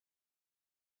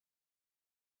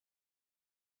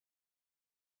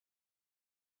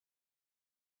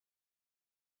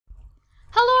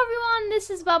Hello everyone, this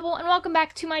is Bubble, and welcome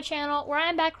back to my channel, where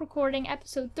I'm back recording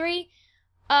episode 3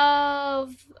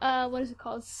 of, what is it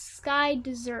called? Sky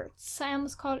Desserts. I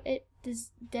almost called it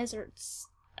Deserts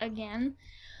again.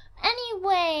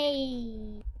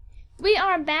 Anyway, we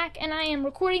are back, and I am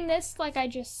recording this, like I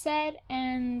just said,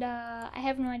 and, I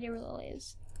have no idea where Lily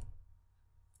is.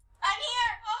 I'm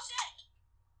here! Oh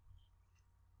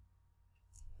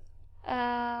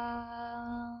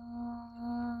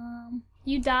shit!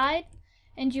 You died?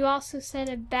 And you also said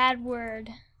a bad word.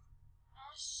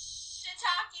 Oh,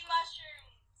 shiitake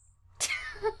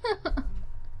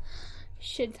mushrooms!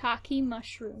 Shiitake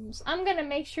mushrooms. I'm gonna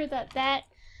make sure that that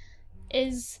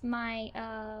is my,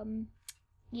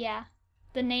 yeah,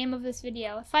 the name of this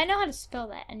video. If I know how to spell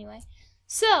that, anyway.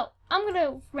 So, I'm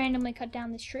gonna randomly cut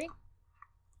down this tree.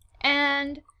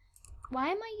 And, why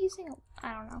am I using a,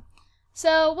 I don't know.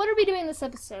 So, what are we doing this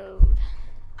episode?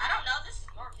 I don't know, this is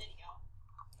your video.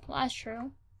 Well, that's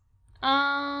true.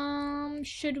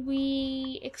 Should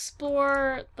we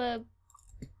explore the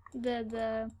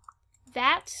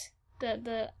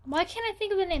why can't I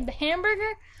think of the name? The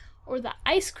hamburger or the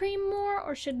ice cream more?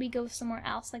 Or should we go somewhere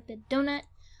else, like the donut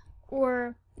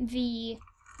or the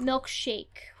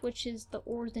milkshake, which is the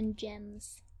ores and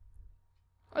gems?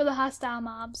 Or the hostile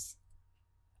mobs?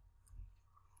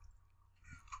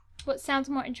 What sounds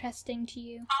more interesting to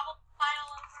you? Cobble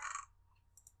pile over.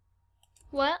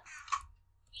 What?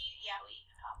 We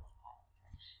use cobble pile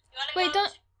over. You wanna Wait, go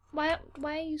don't.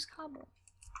 Why use cobble?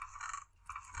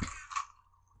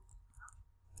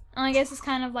 Oh, I guess it's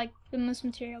kind of like the most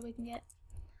material we can get.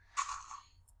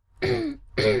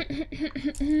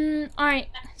 Alright,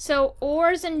 so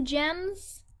ores and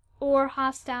gems or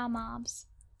hostile mobs?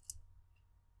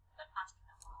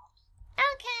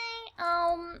 Okay,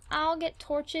 I'll get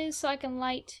torches so I can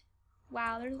light.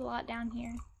 Wow, there's a lot down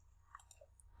here.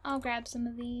 I'll grab some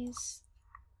of these,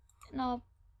 and I'll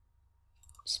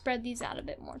spread these out a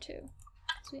bit more too.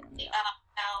 So we don't need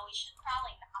no, we should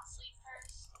probably not sleep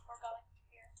first before going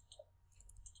here.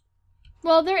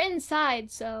 Well, they're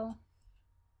inside, so.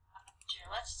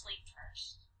 Sure, let's sleep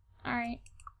first. Alright.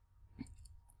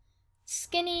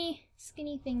 Skinny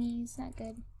thingies, not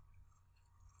good.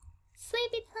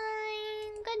 Sleepy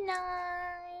time, good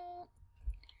night.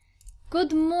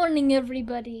 Good morning,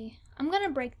 everybody. I'm gonna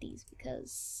break these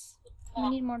because we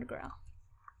need more to grow.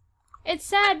 It's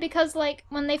sad because, like,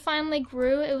 when they finally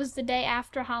grew, it was the day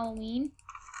after Halloween.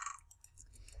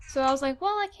 So I was like,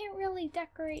 well, I can't really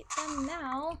decorate them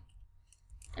now.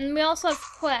 And we also have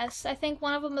quests. I think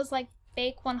one of them is, like,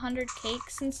 bake 100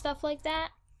 cakes and stuff like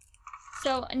that.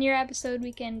 So in your episode,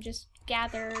 we can just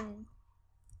gather and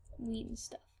wheat and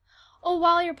stuff. Oh,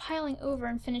 while you're piling over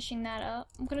and finishing that up,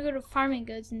 I'm gonna go to farming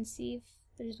goods and see if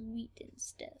there's wheat and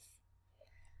stuff.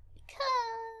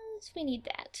 Because we need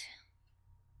that.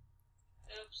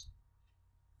 Oops.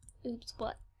 Oops,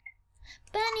 what?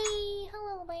 Bunny!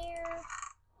 Hello there!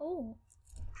 Oh.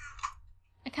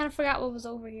 I kind of forgot what was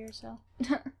over here, so.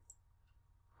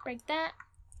 Break that.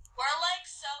 We're like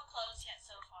so close yet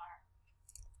so far.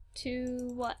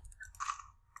 To what?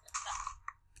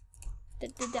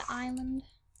 The island.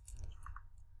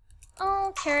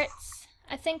 Oh, carrots.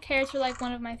 I think carrots are like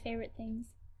one of my favorite things.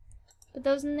 Put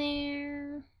those in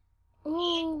there.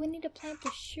 Ooh, we need to plant the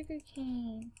sugar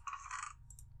cane.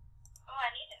 Oh,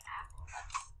 I need an apple.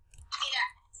 Give me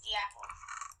that. It's the apple.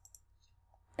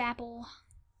 Bapple.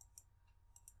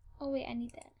 Oh wait, I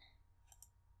need that.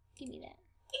 Give me that.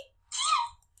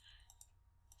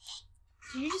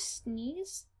 Did you just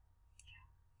sneeze?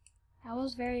 That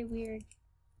was very weird.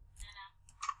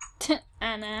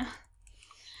 Anna.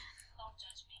 Don't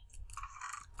judge me.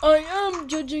 I am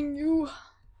judging you.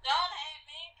 Don't hate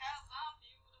me, cause I'm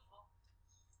beautiful.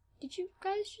 Did you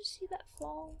guys just see that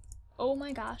fall? Oh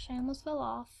my gosh, I almost fell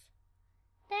off.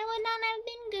 That would not have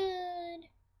been good.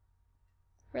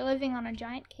 We're living on a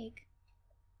giant cake.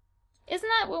 Isn't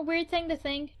that a weird thing to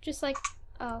think? Just like,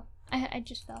 oh, I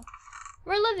just fell.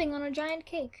 We're living on a giant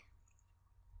cake.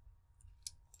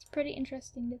 It's pretty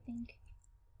interesting to think.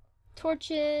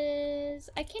 Torches.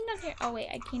 I came down here. Oh wait,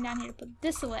 I came down here to put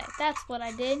this away. That's what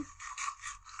I did.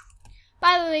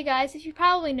 By the way, guys, if you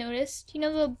probably noticed, you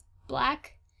know the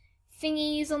black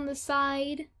thingies on the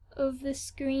side of the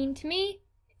screen? To me,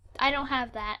 I don't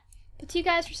have that. But to you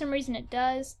guys, for some reason, it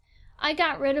does. I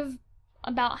got rid of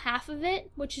about half of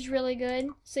it, which is really good,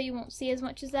 so you won't see as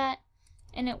much as that,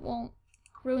 and it won't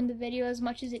ruin the video as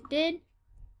much as it did.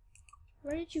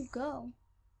 Where did you go?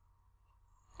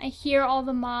 I hear all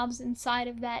the mobs inside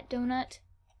of that donut.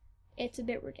 It's a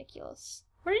bit ridiculous.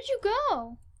 Where did you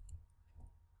go?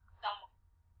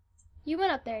 You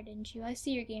went up there, didn't you? I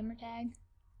see your gamer tag.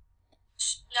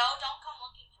 No, don't come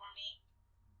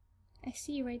I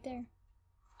see you right there.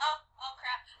 Oh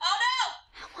crap. Oh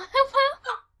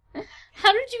no!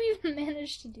 How did you even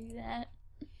manage to do that?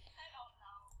 I don't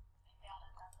know. I failed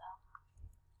at that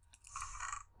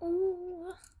though.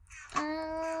 Ooh.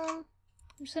 I'm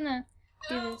just gonna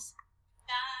do this.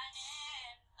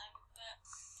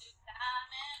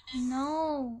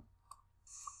 No.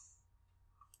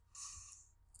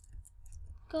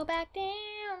 Go back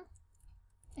down.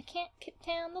 I can't get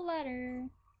down the ladder.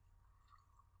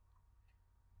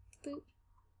 Boop.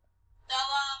 So,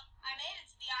 I made it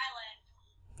to the island.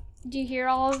 Do you hear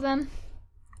all of them?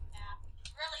 Yeah.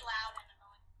 It's really loud and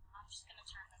annoying. I'm just gonna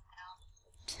turn them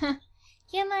down.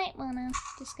 You might wanna.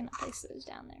 Just gonna place those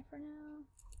down there for now.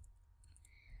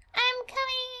 I'm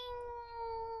coming!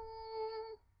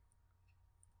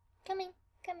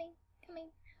 Coming.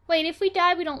 Wait, if we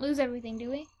die, we don't lose everything, do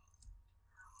we?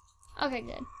 Okay,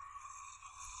 good.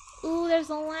 Ooh, there's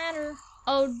a ladder.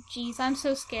 Oh, jeez, I'm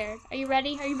so scared. Are you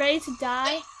ready? Are you ready to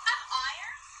die? Wait, that's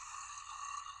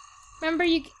iron? Remember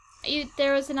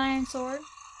there was an iron sword?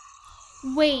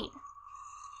 Wait.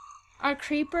 Are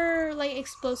creeper, like,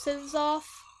 explosives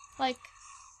off? Like...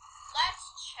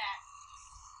 Let's check.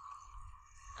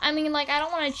 I mean, like, I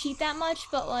don't want to cheat that much,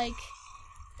 but, like,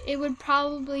 it would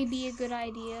probably be a good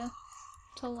idea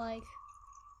to, like...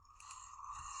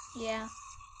 Yeah.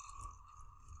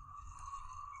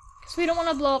 Because we don't want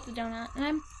to blow up the donut. And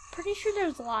I'm pretty sure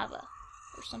there's lava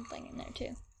or something in there,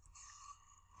 too.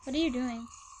 What are you doing?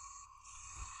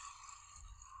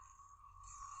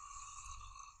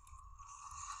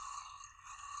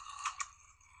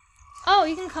 Oh,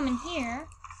 you can come in here.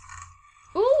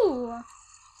 Ooh!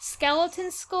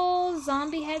 Skeleton skulls,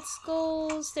 zombie head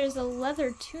skulls. There's a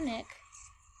leather tunic.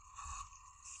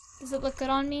 Does it look good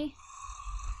on me?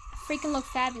 I freaking look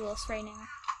fabulous right now.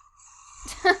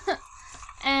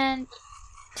 And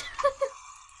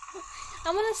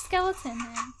I want a skeleton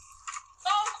then.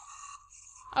 Oh!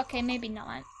 Okay, maybe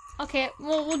not. Okay,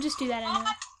 we'll just do that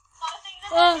anyway.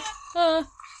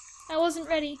 I wasn't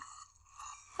ready.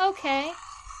 Okay.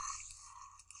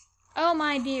 Oh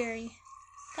my dear.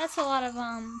 That's a lot of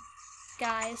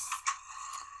guys.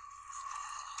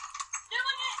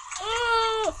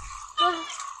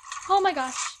 Oh my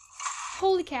gosh.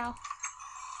 Holy cow.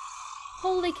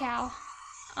 Holy cow.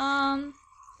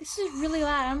 This is really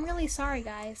loud. I'm really sorry,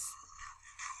 guys.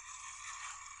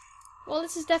 Well,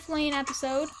 this is definitely an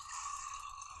episode.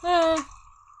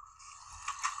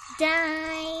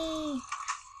 Die!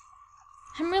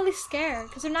 I'm really scared,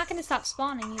 because they're not going to stop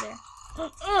spawning either.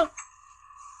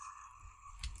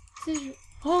 This is...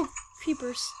 Oh,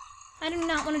 creepers. I do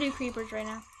not want to do creepers right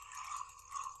now.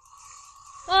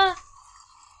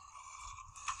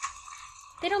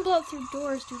 They don't blow up through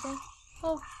doors, do they?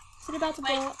 Oh, is it about to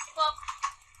blow up?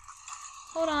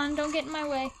 Hold on, don't get in my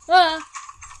way.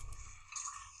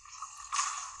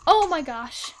 Oh my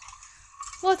gosh.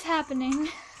 What's happening?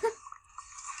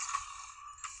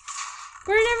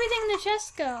 Where did everything in the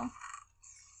chest go?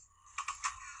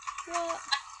 What?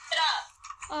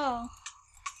 Oh.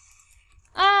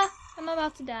 I'm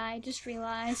about to die. Just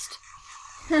realized.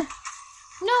 No!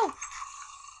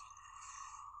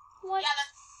 What? Yeah,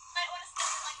 that's right when it's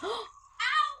like, ow!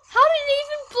 How did it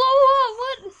even blow up?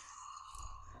 What?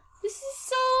 This is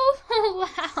so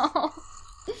loud.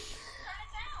 Turn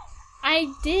it down. I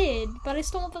did, but I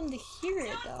still want them to hear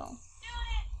it though.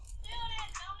 Do it.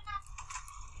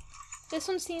 This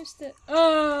one seems to...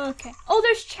 Oh, okay. Oh,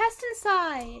 there's chest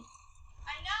inside.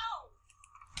 I know.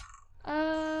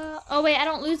 Oh wait, I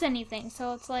don't lose anything,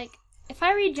 so it's like, if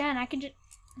I regen, I could just...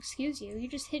 Excuse you, you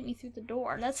just hit me through the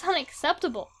door. That's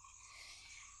unacceptable.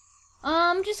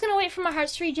 I'm just gonna wait for my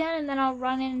hearts to regen, and then I'll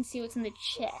run in and see what's in the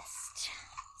chest.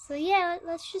 So yeah,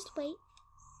 let's just wait.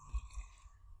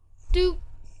 Doop.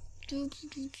 Doop,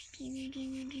 doop, doop,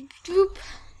 doop, doop.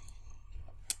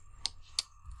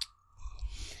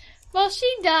 Well,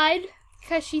 she died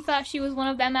because she thought she was one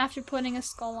of them after putting a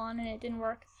skull on, and it didn't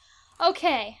work.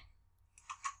 Okay.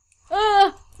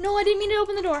 No, I didn't mean to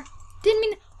open the door.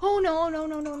 Oh, no.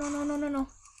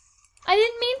 I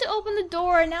didn't mean to open the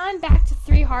door, and now I'm back to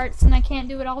 3 hearts, and I can't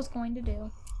do what I was going to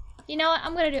do. You know what?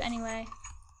 I'm going to do it anyway.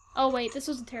 Oh, wait, this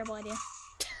was a terrible idea.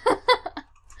 I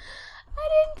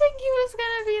didn't think it was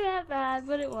going to be that bad,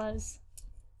 but it was.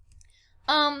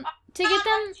 To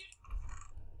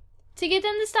get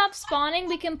them to stop spawning,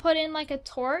 we can put in, like, a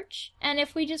torch, and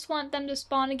if we just want them to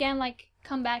spawn again, like,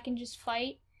 come back and just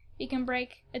fight, you can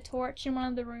break a torch in one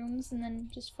of the rooms and then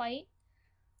just fight.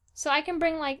 So I can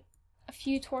bring, like, a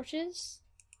few torches,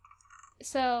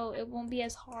 so it won't be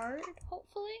as hard,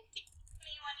 hopefully.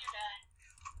 Me when you're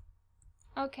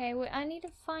done. Okay, wait, I need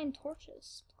to find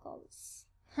torches, because...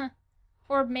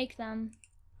 Or make them.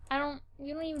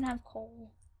 We don't even have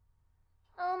coal.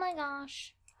 Oh my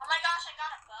gosh. Oh my gosh, I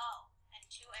got a bow and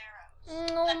 2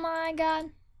 arrows. Oh my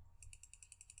god.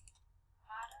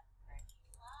 Got a pretty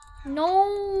lot.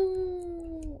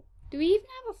 No. Do we even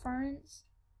have a furnace?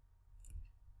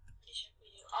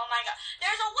 Oh my god.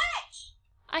 There's a witch!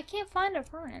 I can't find a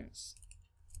furnace.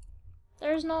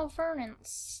 There's no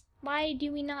furnace. Why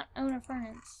do we not own a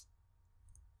furnace?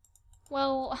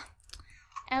 Well,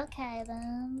 okay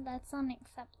then. That's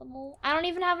unacceptable. I don't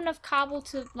even have enough cobble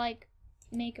to, like,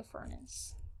 make a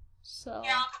furnace. So.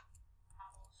 Yeah,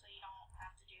 so you don't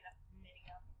have to do that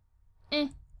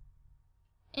video.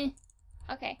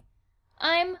 Okay.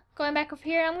 I'm going back over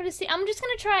here. I'm just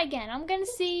gonna try again. I'm gonna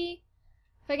see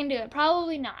if I can do it.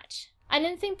 Probably not. I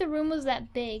didn't think the room was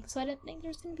that big, so I didn't think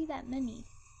there's gonna be that many.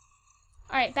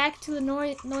 Alright, back to the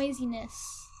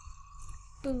noisiness.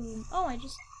 Boom. Oh,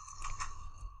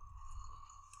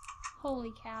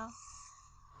 holy cow.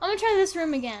 I'm gonna try this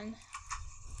room again.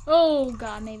 Oh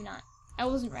god, maybe not. I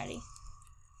wasn't ready.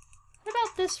 What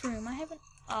about this room?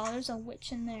 Oh, there's a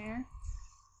witch in there.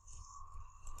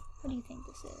 What do you think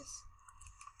this is?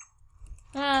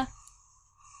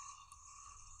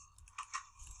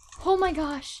 Oh my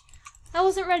gosh. I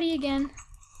wasn't ready again.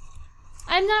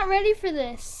 I'm not ready for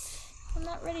this. I'm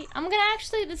not ready.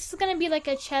 This is gonna be like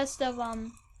a chest of,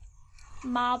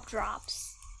 mob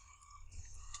drops.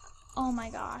 Oh my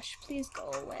gosh. Please go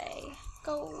away.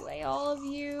 Go away, all of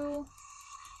you.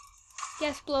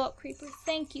 Yes, blow up creeper.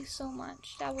 Thank you so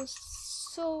much. That was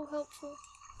so helpful.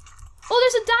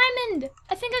 Oh, there's a diamond!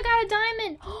 I think I got a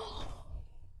diamond.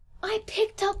 I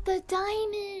picked up the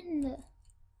diamond.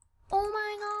 Oh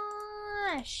my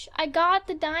gosh. I got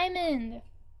the diamond.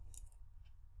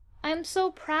 I'm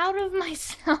so proud of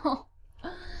myself.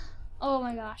 Oh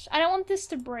my gosh. I don't want this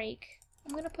to break.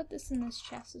 I'm gonna put this in this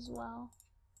chest as well.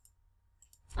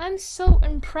 I'm so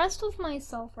impressed with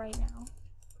myself right now.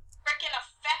 Freaking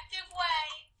effective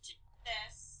way to do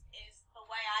this is the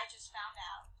way I just found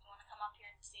out. You want to come up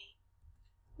here and see?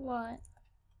 What?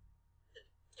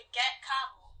 To get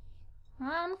cobble.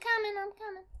 I'm coming.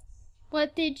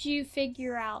 What did you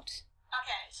figure out?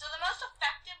 Okay, so the most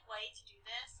effective way to do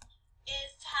this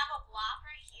is to have a block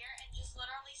right here and just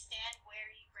literally stand where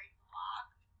you break the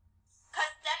block.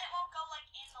 Because then it won't go,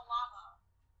 like, in the lava.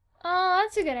 Oh,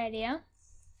 that's a good idea.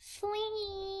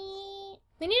 Sweet.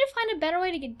 We need to find a better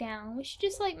way to get down. We should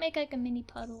just, like, make, like, a mini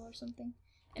puddle or something.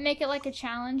 And make it, like, a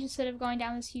challenge instead of going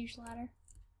down this huge ladder.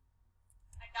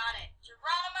 I got it.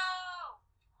 Geronimo!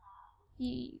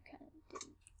 You kind of did.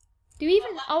 Do we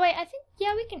even... Oh, wait, I think...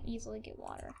 Yeah, we can easily get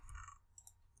water.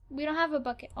 We don't have a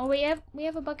bucket. Oh, we have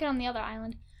a bucket on the other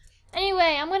island.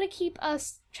 Anyway, I'm gonna keep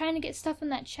us trying to get stuff in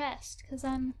that chest, because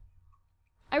I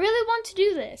really want to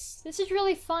do this. This is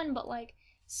really fun, but, like,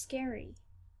 scary.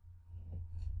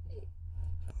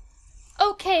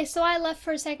 Okay, so I left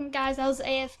for a second, guys. I was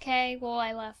AFK. Well,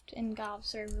 I left in Gov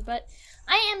server, but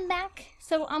I am back.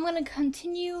 So I'm gonna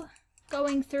continue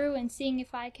going through and seeing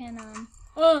if I can,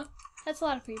 Oh, that's a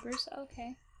lot of creepers.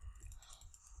 Okay.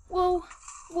 Whoa.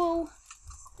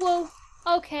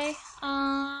 Okay.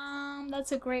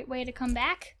 That's a great way to come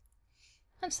back.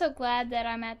 I'm so glad that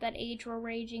I'm at that age where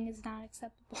raging is not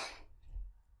acceptable.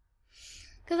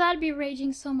 Because I'd be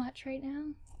raging so much right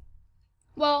now.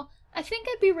 Well, I think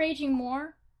I'd be raging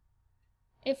more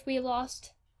if we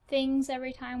lost things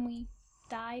every time we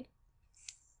died.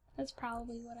 That's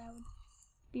probably what I would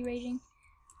be raging.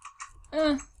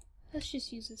 Let's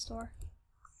just use this door.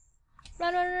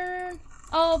 Run.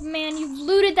 Oh man, you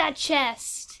looted that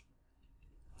chest.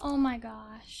 Oh my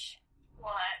gosh.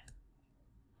 What?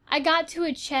 I got to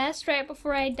a chest right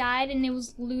before I died and it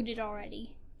was looted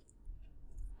already.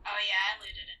 Oh yeah, I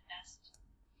looted a chest.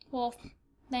 Well,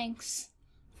 thanks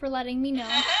for letting me know.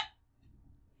 Yeah,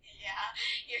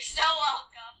 you're so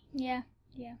welcome. Yeah,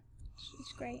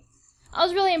 she's great. I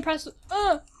was really impressed with,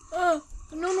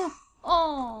 no.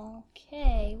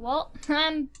 Okay, well,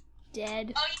 I'm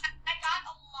dead. Oh yeah, I got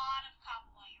a lot of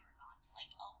cobble iron on,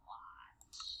 like a lot.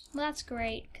 Well, that's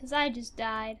great, because I just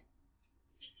died.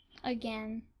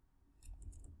 Again.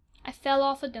 I fell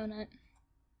off a donut.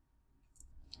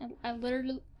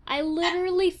 I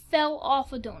literally fell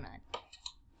off a donut.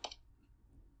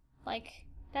 Like,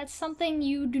 that's something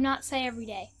you do not say every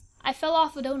day. I fell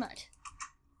off a donut.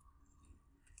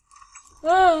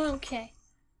 Oh, okay.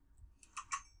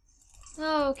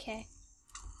 Okay.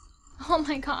 Oh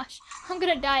my gosh. I'm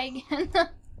gonna die again.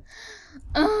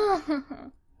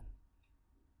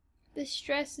 This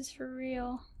stress is for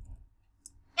real.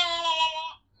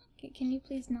 Okay, can you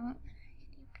please not?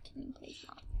 Can you please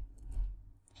not?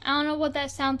 don't know what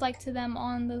that sounds like to them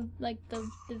on the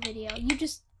video. You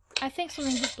just, I think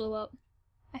something just blew up.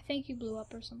 I think you blew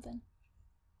up or something.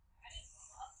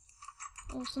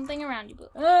 Oh, something around you blew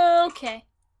up. Okay.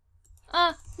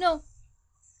 No.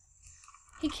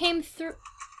 He came through.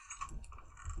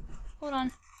 Hold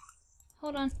on.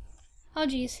 Hold on. Oh,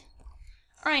 jeez.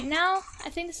 Alright, now, I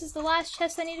think this is the last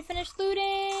chest I need to finish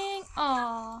looting.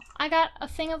 Aw, I got a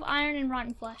thing of iron and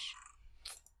rotten flesh.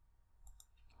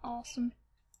 Awesome.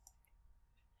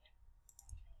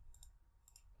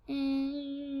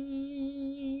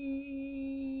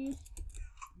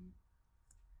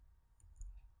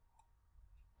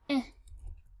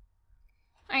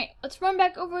 Alright, let's run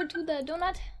back over to the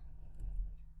donut.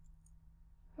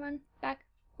 Run back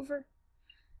over.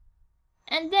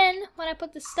 And then, when I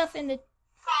put the stuff in the...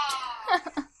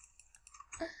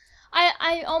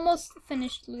 I almost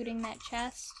finished looting that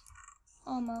chest.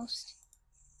 Almost.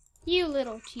 You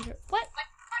little cheater. What?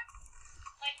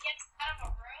 Like, get out of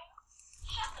a room?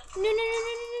 Shut the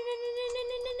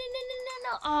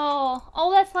No. Oh,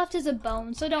 all that's left is a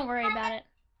bone, so don't worry about it.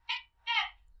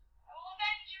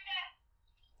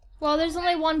 Well, there's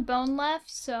only one bone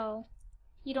left, so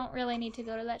you don't really need to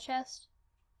go to that chest.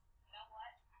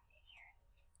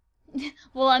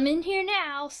 Well, I'm in here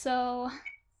now, so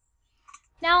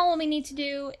now all we need to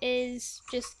do is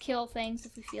just kill things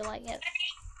if we feel like it.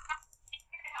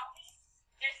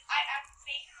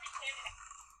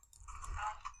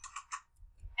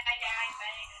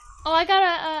 Oh, I got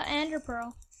a ender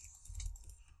pearl.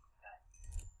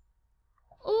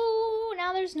 Ooh,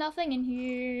 now there's nothing in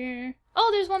here. Oh,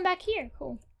 there's one back here.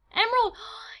 Cool. Emerald.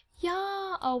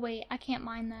 Yeah. Oh, wait. I can't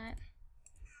mine that.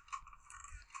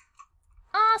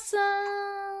 Awesome.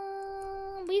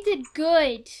 We did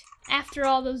good after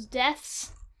all those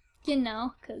deaths. You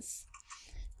know, because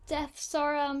deaths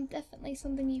are definitely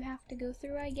something you have to go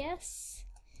through, I guess.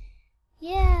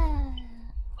 Yeah.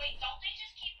 Wait, don't they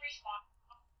just keep respawning?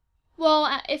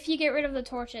 Well, if you get rid of the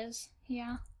torches,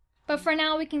 yeah. But for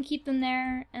now, we can keep them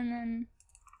there, and then,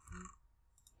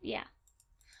 yeah.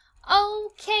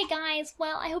 Okay, guys.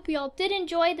 Well, I hope you all did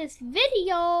enjoy this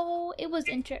video. It was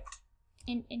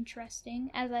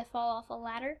interesting as I fall off a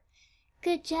ladder.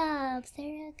 Good job,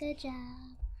 Sarah. Good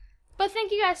job. But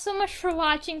thank you guys so much for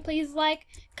watching. Please like,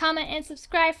 comment, and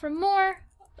subscribe for more.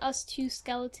 Us two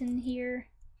skeleton here.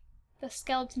 The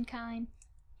skeleton kind.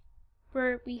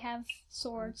 Where we have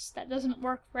swords. That doesn't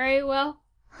work very well.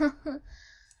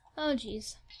 Oh,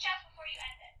 jeez. Just before you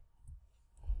end it.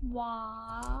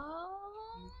 Why? I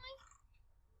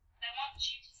want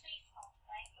you to say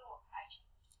something. Oh, I can.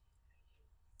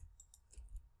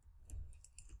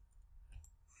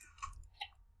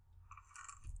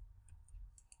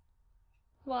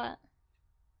 What?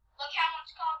 Look how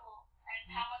much cobble and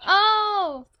how much.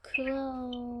 Oh,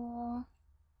 cool.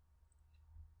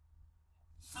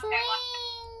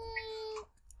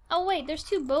 Oh wait, there's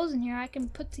two bows in here I can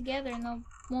put together and they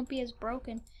won't be as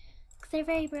broken. Because they're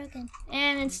very broken.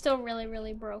 And it's still really,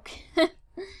 really broke.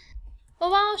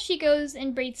 Well, while she goes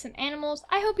and breeds some animals,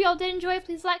 I hope you all did enjoy.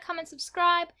 Please like, comment,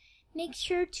 subscribe. Make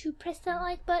sure to press that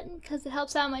like button because it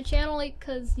helps out my channel.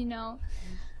 Because, you know,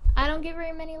 I don't get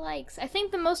very many likes. I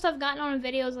think the most I've gotten on a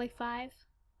video is like 5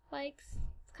 likes.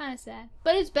 It's kind of sad.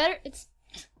 But it's better.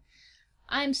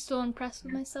 I'm still impressed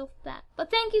with myself with that.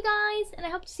 But thank you guys, and I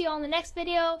hope to see you all in the next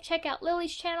video. Check out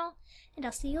Lily's channel, and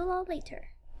I'll see you all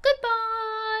later.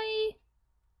 Goodbye!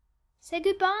 Say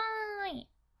goodbye!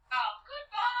 Oh,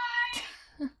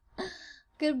 goodbye!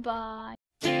 Goodbye.